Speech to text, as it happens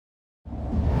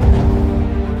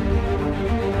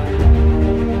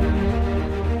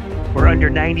under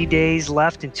 90 days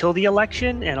left until the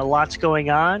election, and a lot's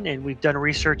going on. And we've done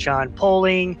research on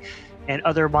polling and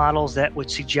other models that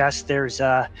would suggest there's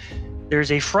a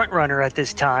front runner at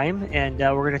this time. And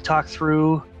we're going to talk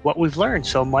through what we've learned.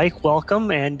 So, Mike, welcome.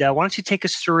 And why don't you take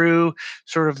us through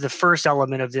sort of the first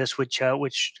element of this, which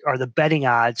are the betting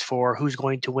odds for who's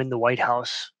going to win the White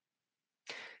House?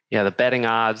 Yeah, the betting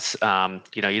odds,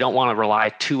 you don't want to rely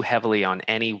too heavily on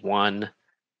any one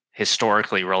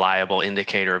historically reliable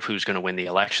indicator of who's going to win the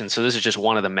election. So this is just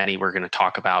one of the many we're going to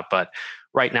talk about. But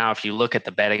right now, if you look at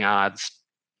the betting odds,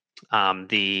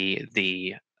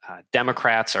 the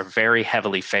Democrats are very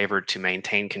heavily favored to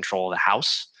maintain control of the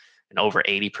House, an over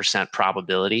 80%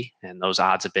 probability. And those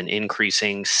odds have been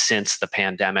increasing since the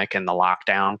pandemic and the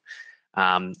lockdown.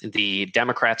 The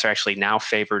Democrats are actually now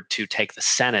favored to take the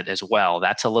Senate as well.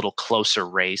 That's a little closer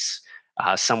race,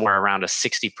 somewhere around a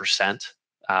 60%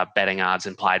 betting odds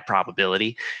implied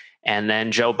probability. And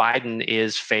then Joe Biden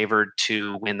is favored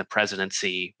to win the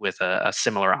presidency with a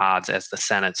similar odds as the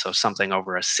Senate, so something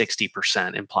over a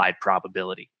 60% implied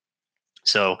probability.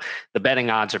 So the betting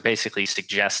odds are basically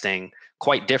suggesting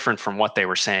quite different from what they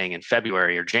were saying in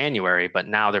February or January, but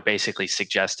now they're basically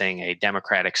suggesting a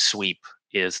Democratic sweep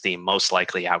is the most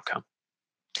likely outcome.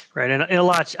 Right, and a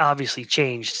lot's obviously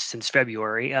changed since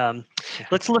February.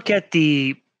 Let's look at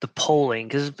the polling,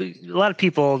 because a lot of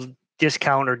people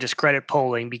discount or discredit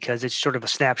polling because it's sort of a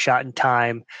snapshot in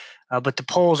time, but the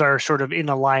polls are sort of in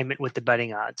alignment with the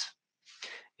betting odds.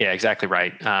 Yeah, exactly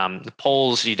right. The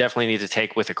polls you definitely need to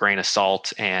take with a grain of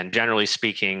salt, and generally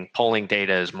speaking, polling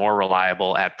data is more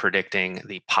reliable at predicting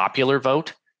the popular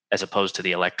vote as opposed to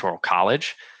the electoral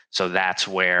college. So that's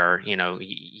where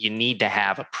you need to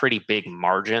have a pretty big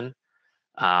margin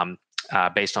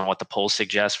based on what the polls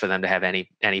suggest for them to have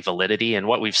any validity. And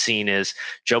what we've seen is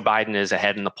Joe Biden is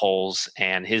ahead in the polls,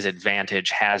 and his advantage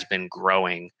has been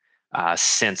growing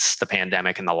since the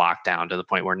pandemic and the lockdown, to the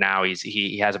point where now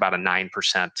he has about a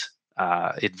 9%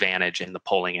 advantage in the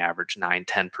polling average,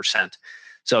 9-10%.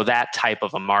 So that type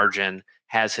of a margin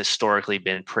has historically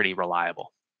been pretty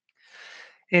reliable.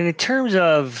 And in terms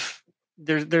of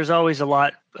there's always a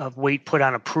lot of weight put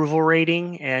on approval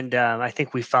rating, and I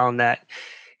think we found that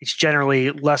it's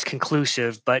generally less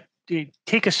conclusive. But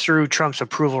take us through Trump's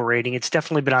approval rating. It's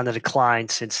definitely been on the decline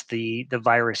since the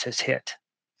virus has hit.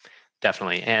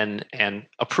 Definitely, and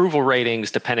approval ratings,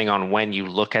 depending on when you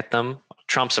look at them,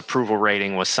 Trump's approval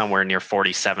rating was somewhere near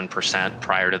 47%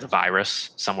 prior to the virus,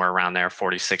 somewhere around there,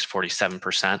 46,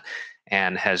 47%,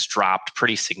 and has dropped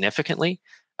pretty significantly.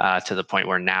 To the point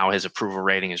where now his approval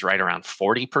rating is right around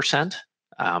 40%,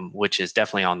 which is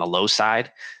definitely on the low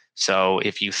side. So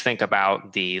if you think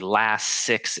about the last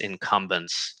 6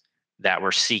 incumbents that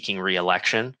were seeking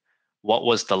re-election, what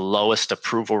was the lowest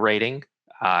approval rating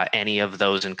any of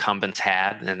those incumbents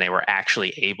had, and they were actually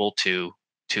able to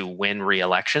win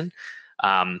re-election?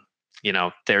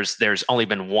 There's only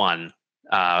been one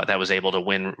that was able to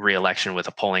win re-election with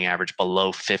a polling average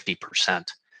below 50%.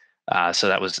 So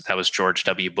that was George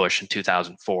W. Bush in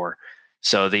 2004.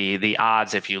 So the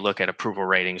odds, if you look at approval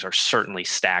ratings, are certainly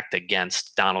stacked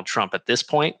against Donald Trump at this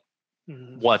point.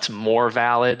 Mm-hmm. What's more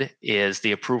valid is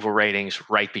the approval ratings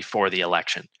right before the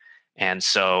election. And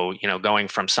so, going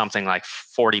from something like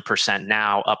 40%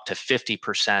 now up to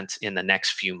 50% in the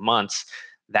next few months,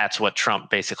 that's what Trump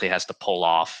basically has to pull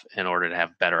off in order to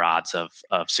have better odds of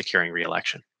securing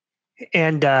re-election.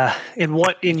 And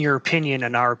what, in your opinion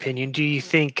and our opinion, do you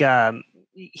think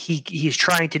he's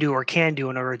trying to do or can do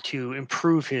in order to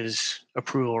improve his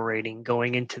approval rating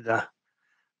going into the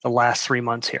last 3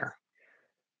 months here?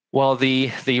 Well,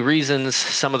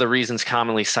 some of the reasons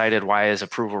commonly cited why his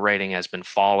approval rating has been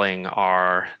falling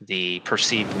are the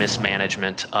perceived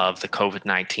mismanagement of the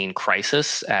COVID-19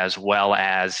 crisis, as well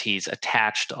as he's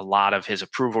attached a lot of his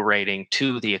approval rating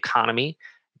to the economy,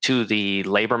 to the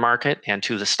labor market, and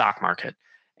to the stock market.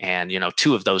 And,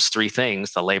 two of those three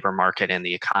things, the labor market and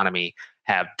the economy,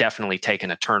 have definitely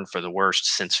taken a turn for the worst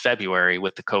since February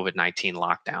with the COVID-19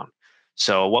 lockdown.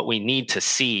 So what we need to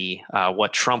see,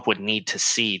 what Trump would need to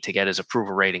see to get his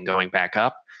approval rating going back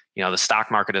up, the stock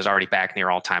market is already back near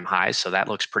all-time highs, so that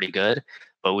looks pretty good.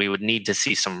 But we would need to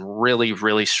see some really,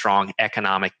 really strong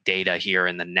economic data here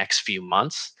in the next few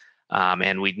months.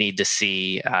 And we'd need to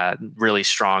see really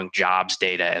strong jobs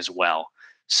data as well.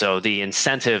 So the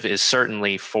incentive is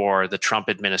certainly for the Trump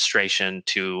administration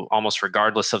to, almost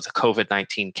regardless of the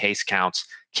COVID-19 case counts,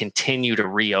 continue to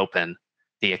reopen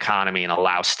the economy and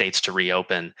allow states to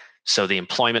reopen so the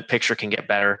employment picture can get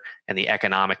better and the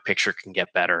economic picture can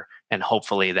get better. And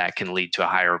hopefully that can lead to a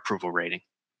higher approval rating.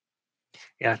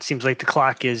 Yeah, it seems like the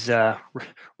clock is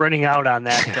running out on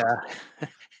that.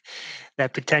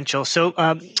 that potential. So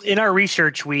in our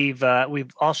research, we've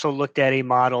also looked at a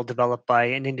model developed by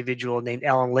an individual named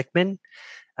Allan Lichtman.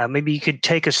 Maybe you could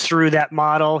take us through that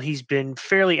model. He's been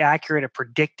fairly accurate at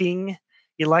predicting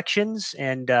elections,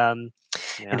 and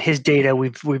his data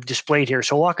we've displayed here.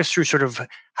 So walk us through sort of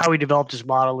how he developed his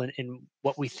model and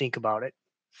what we think about it.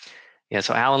 Yeah,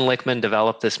 so Allan Lichtman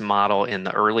developed this model in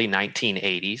the early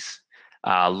 1980s,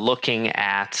 looking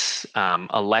at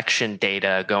election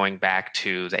data going back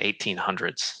to the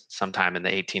 1800s, sometime in the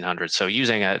 1800s. So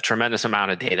using a tremendous amount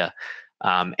of data.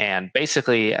 And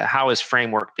basically how his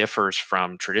framework differs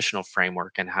from traditional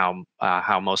framework and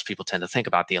how most people tend to think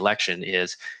about the election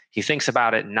is he thinks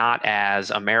about it not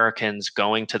as Americans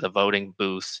going to the voting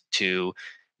booth to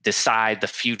decide the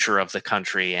future of the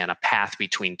country and a path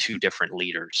between two different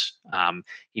leaders.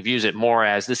 He views it more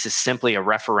as this is simply a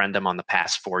referendum on the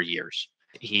past 4 years.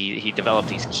 He developed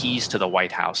these keys to the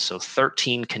White House, so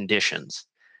 13 conditions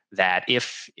that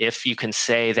if you can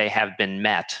say they have been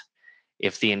met,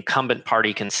 if the incumbent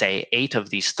party can say 8 of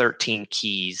these 13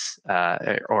 keys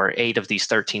or 8 of these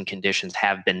 13 conditions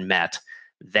have been met,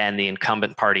 then the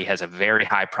incumbent party has a very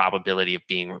high probability of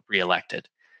being reelected.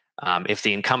 If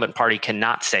the incumbent party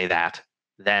cannot say that,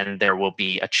 then there will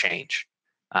be a change.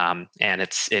 And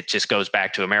it just goes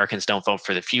back to Americans don't vote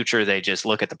for the future. They just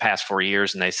look at the past 4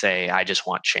 years and they say, I just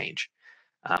want change.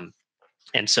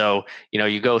 And so,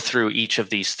 you go through each of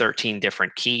these 13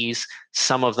 different keys,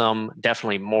 some of them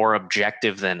definitely more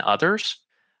objective than others.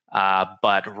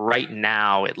 But right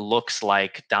now, it looks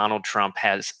like Donald Trump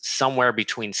has somewhere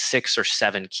between 6 or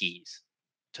 7 keys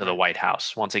to the White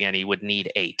House. Once again, he would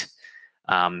need 8.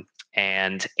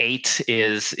 And 8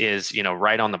 is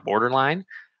right on the borderline.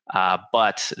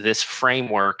 But this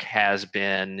framework has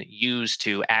been used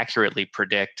to accurately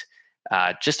predict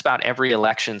just about every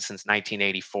election since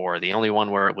 1984. The only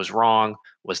one where it was wrong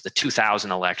was the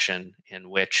 2000 election, in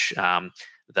which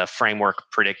the framework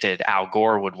predicted Al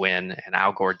Gore would win, and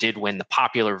Al Gore did win the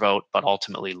popular vote, but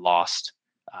ultimately lost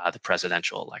the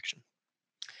presidential election.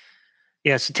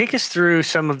 Yeah, so take us through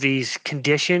some of these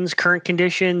conditions, current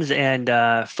conditions, and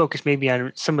focus maybe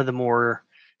on some of the more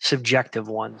subjective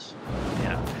ones.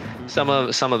 Yeah, some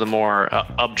of the more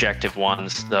objective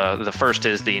ones. The first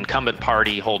is the incumbent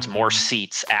party holds more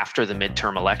seats after the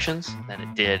midterm elections than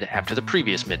it did after the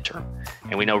previous midterm.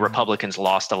 And we know Republicans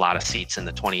lost a lot of seats in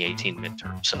the 2018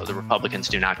 midterm, so the Republicans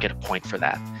do not get a point for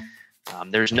that.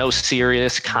 There's no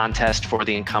serious contest for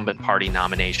the incumbent party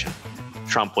nomination.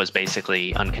 Trump was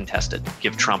basically uncontested.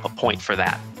 Give Trump a point for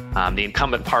that. The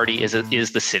incumbent party is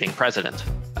the sitting president,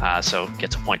 so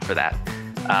gets a point for that.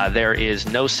 There is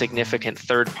no significant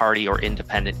third party or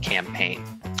independent campaign.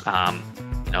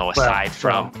 Aside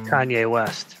from Kanye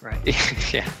West,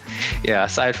 right? yeah.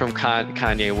 Aside from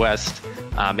Kanye West,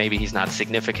 maybe he's not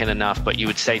significant enough, but you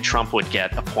would say Trump would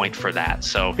get a point for that.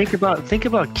 So think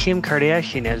about Kim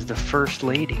Kardashian as the first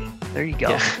lady. There you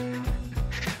go. Yeah.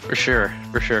 For sure.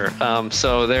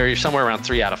 So you're somewhere around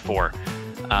 3 out of 4.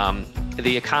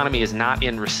 The economy is not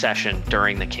in recession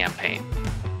during the campaign.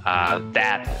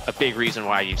 A big reason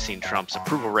why you've seen Trump's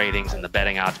approval ratings and the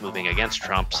betting odds moving against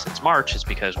Trump since March is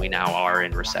because we now are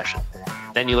in recession.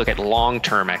 Then you look at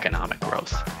long-term economic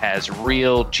growth. Has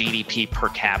real GDP per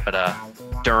capita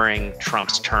during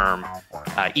Trump's term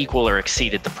equal or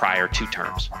exceeded the prior 2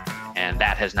 terms? And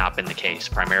that has not been the case,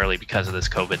 primarily because of this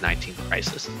COVID-19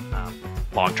 crisis.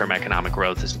 Long-term economic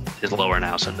growth is lower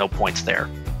now, so no points there.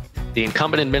 The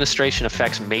incumbent administration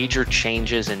affects major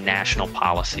changes in national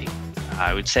policy.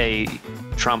 I would say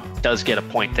Trump does get a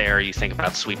point there. You think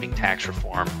about sweeping tax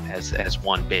reform as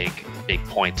one big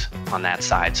point on that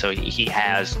side. So he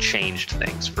has changed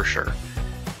things for sure.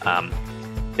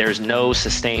 There's no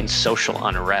sustained social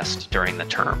unrest during the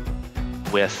term.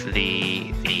 With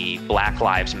the Black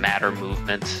Lives Matter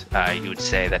movement, you would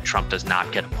say that Trump does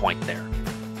not get a point there.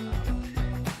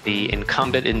 The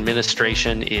incumbent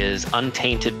administration is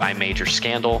untainted by major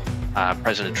scandal.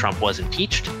 President Trump was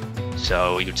impeached,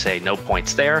 so you'd say no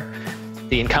points there.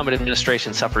 The incumbent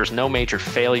administration suffers no major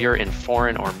failure in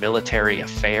foreign or military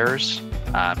affairs.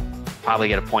 Probably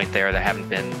get a point there. There haven't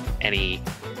been any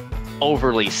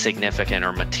overly significant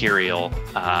or material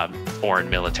foreign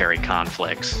military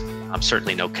conflicts.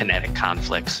 Certainly no kinetic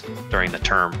conflicts during the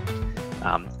term.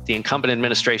 The incumbent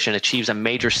administration achieves a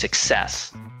major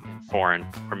success in foreign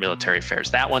or military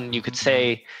affairs. That one you could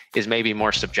say is maybe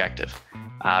more subjective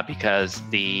because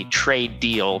the trade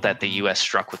deal that the U.S.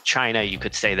 struck with China, you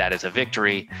could say that is a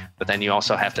victory, but then you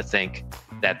also have to think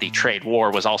that the trade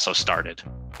war was also started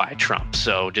by Trump.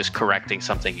 So just correcting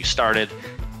something you started,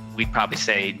 we'd probably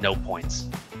say no points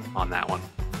on that one.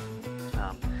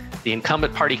 The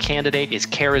incumbent party candidate is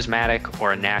charismatic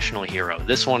or a national hero.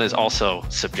 This one is also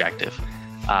subjective.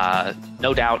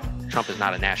 No doubt Trump is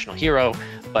not a national hero,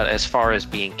 but as far as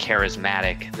being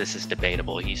charismatic, this is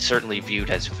debatable. He's certainly viewed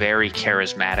as very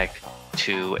charismatic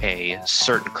to a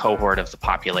certain cohort of the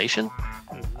population,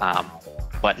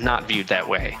 but not viewed that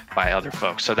way by other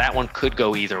folks. So that one could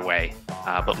go either way,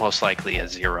 but most likely a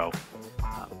 0.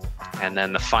 And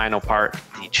then the final part,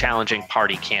 the challenging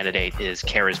party candidate is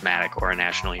charismatic or a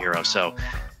national hero. So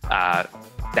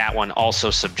that one also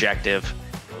subjective.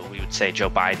 We would say Joe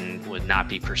Biden would not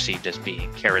be perceived as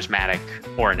being charismatic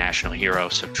or a national hero,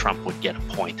 so Trump would get a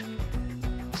point.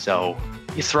 So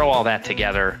you throw all that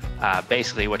together,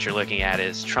 basically what you're looking at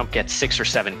is Trump gets 6 or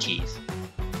 7 keys,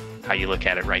 how you look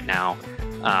at it right now,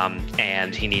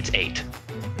 and he needs 8.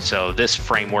 So this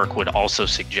framework would also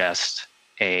suggest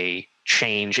a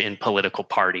change in political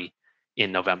party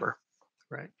in November.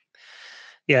 Right.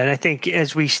 Yeah, and I think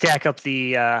as we stack up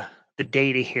the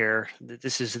data here,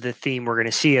 this is the theme we're going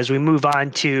to see as we move on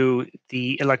to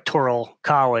the electoral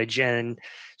college and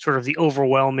sort of the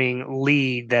overwhelming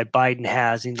lead that Biden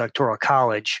has in the electoral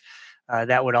college.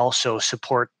 That would also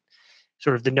support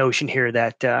sort of the notion here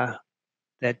that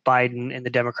that Biden and the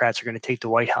Democrats are going to take the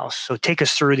White House. So take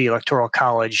us through the electoral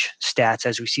college stats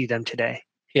as we see them today.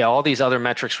 Yeah, all these other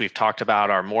metrics we've talked about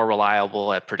are more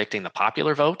reliable at predicting the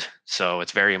popular vote. So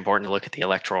it's very important to look at the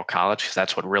Electoral College because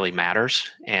that's what really matters.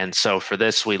 And so for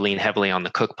this, we lean heavily on the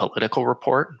Cook Political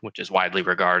Report, which is widely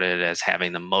regarded as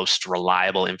having the most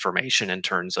reliable information in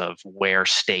terms of where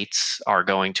states are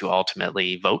going to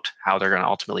ultimately vote, how they're going to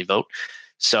ultimately vote.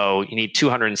 So you need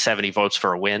 270 votes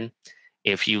for a win.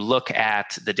 If you look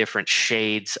at the different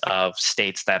shades of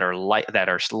states that are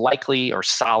likely or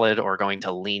solid or going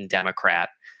to lean Democrat,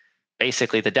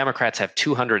 basically the Democrats have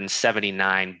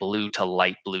 279 blue to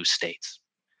light blue states.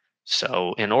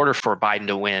 So in order for Biden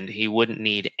to win, he wouldn't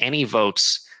need any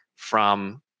votes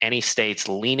from any states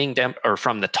leaning or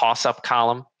from the toss-up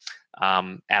column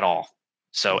at all.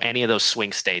 So any of those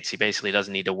swing states, he basically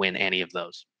doesn't need to win any of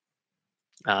those.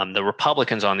 The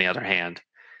Republicans, on the other hand,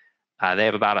 they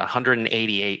have about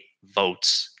 188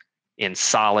 votes in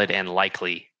solid and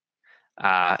likely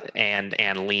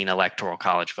and lean electoral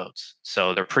college votes.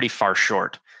 So they're pretty far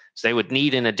short. So they would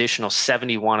need an additional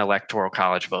 71 electoral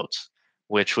college votes,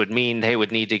 which would mean they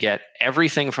would need to get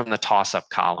everything from the toss-up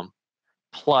column,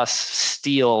 plus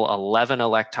steal 11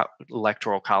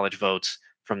 electoral college votes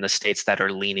from the states that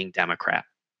are leaning Democrat.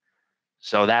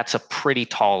 So that's a pretty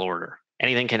tall order.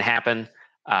 Anything can happen,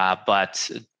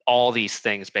 but all these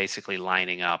things basically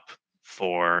lining up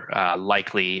for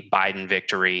likely Biden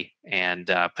victory and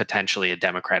potentially a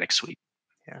Democratic sweep.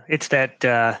 Yeah, it's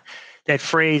that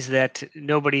phrase that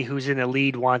nobody who's in the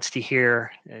lead wants to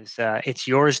hear is it's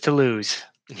yours to lose.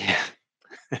 Yeah.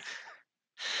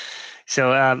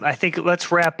 So I think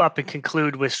let's wrap up and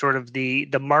conclude with sort of the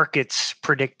market's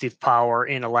predictive power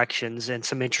in elections and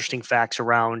some interesting facts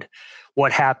around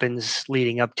what happens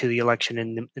leading up to the election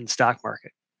in the stock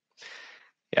market.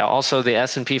 Yeah, also the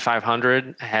S&P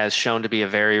 500 has shown to be a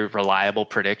very reliable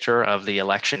predictor of the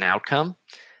election outcome.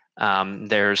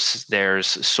 There's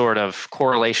sort of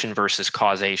correlation versus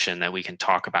causation that we can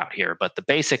talk about here, but the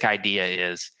basic idea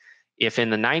is if in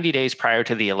the 90 days prior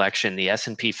to the election, the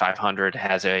S&P 500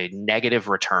 has a negative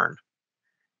return,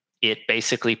 it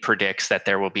basically predicts that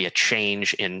there will be a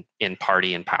change in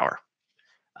party and power.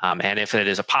 And if it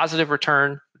is a positive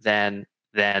return, then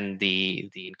the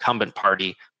incumbent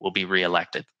party will be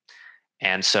reelected.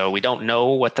 And so we don't know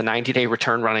what the 90-day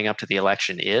return running up to the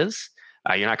election is.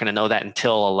 You're not going to know that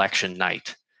until election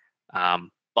night.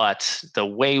 But the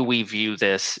way we view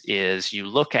this is you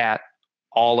look at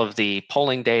all of the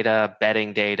polling data,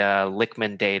 betting data,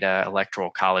 Lichtman data,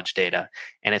 electoral college data,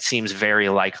 and it seems very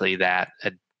likely that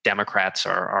Democrats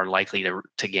are likely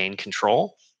to gain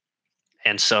control.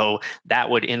 And so that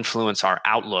would influence our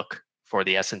outlook for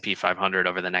the S&P 500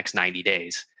 over the next 90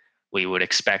 days. We would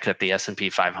expect that the S&P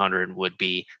 500 would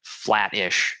be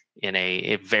flat-ish in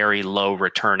a very low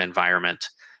return environment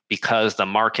because the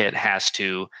market has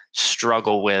to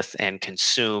struggle with and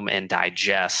consume and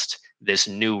digest this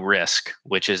new risk,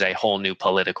 which is a whole new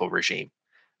political regime.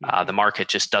 The market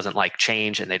just doesn't like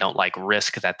change and they don't like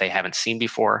risk that they haven't seen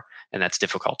before, and that's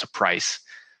difficult to price.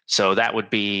 So that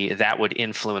would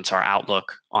influence our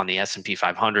outlook on the S&P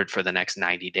 500 for the next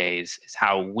 90 days is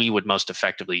how we would most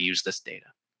effectively use this data.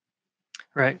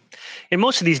 Right. And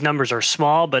most of these numbers are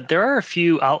small, but there are a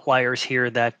few outliers here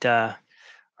that are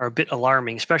a bit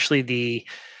alarming, especially the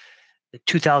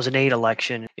 2008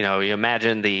 election. You know, you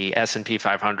imagine the S&P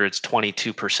 500's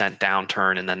 22%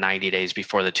 downturn in the 90 days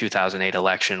before the 2008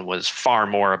 election was far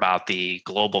more about the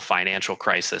global financial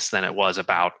crisis than it was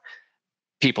about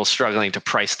people struggling to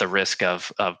price the risk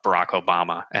of Barack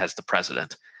Obama as the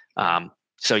president.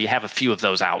 So you have a few of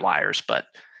those outliers, but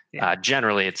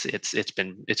generally it's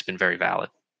been very valid.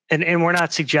 And we're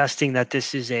not suggesting that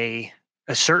this is a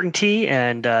certainty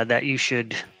and that you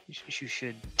should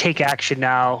take action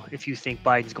now if you think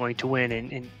Biden's going to win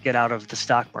and get out of the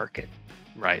stock market.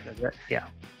 Right. Yeah.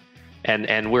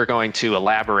 And we're going to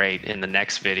elaborate in the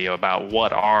next video about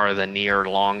what are the near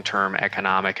long-term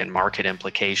economic and market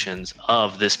implications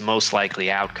of this most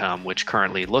likely outcome, which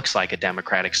currently looks like a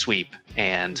Democratic sweep.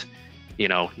 And, you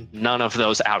know, none of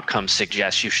those outcomes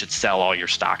suggest you should sell all your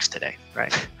stocks today.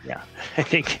 Right. Yeah. I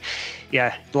think,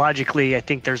 logically, I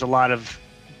think there's a lot of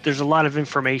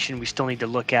information we still need to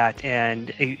look at,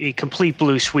 and a complete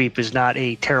blue sweep is not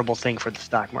a terrible thing for the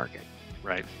stock market.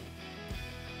 Right.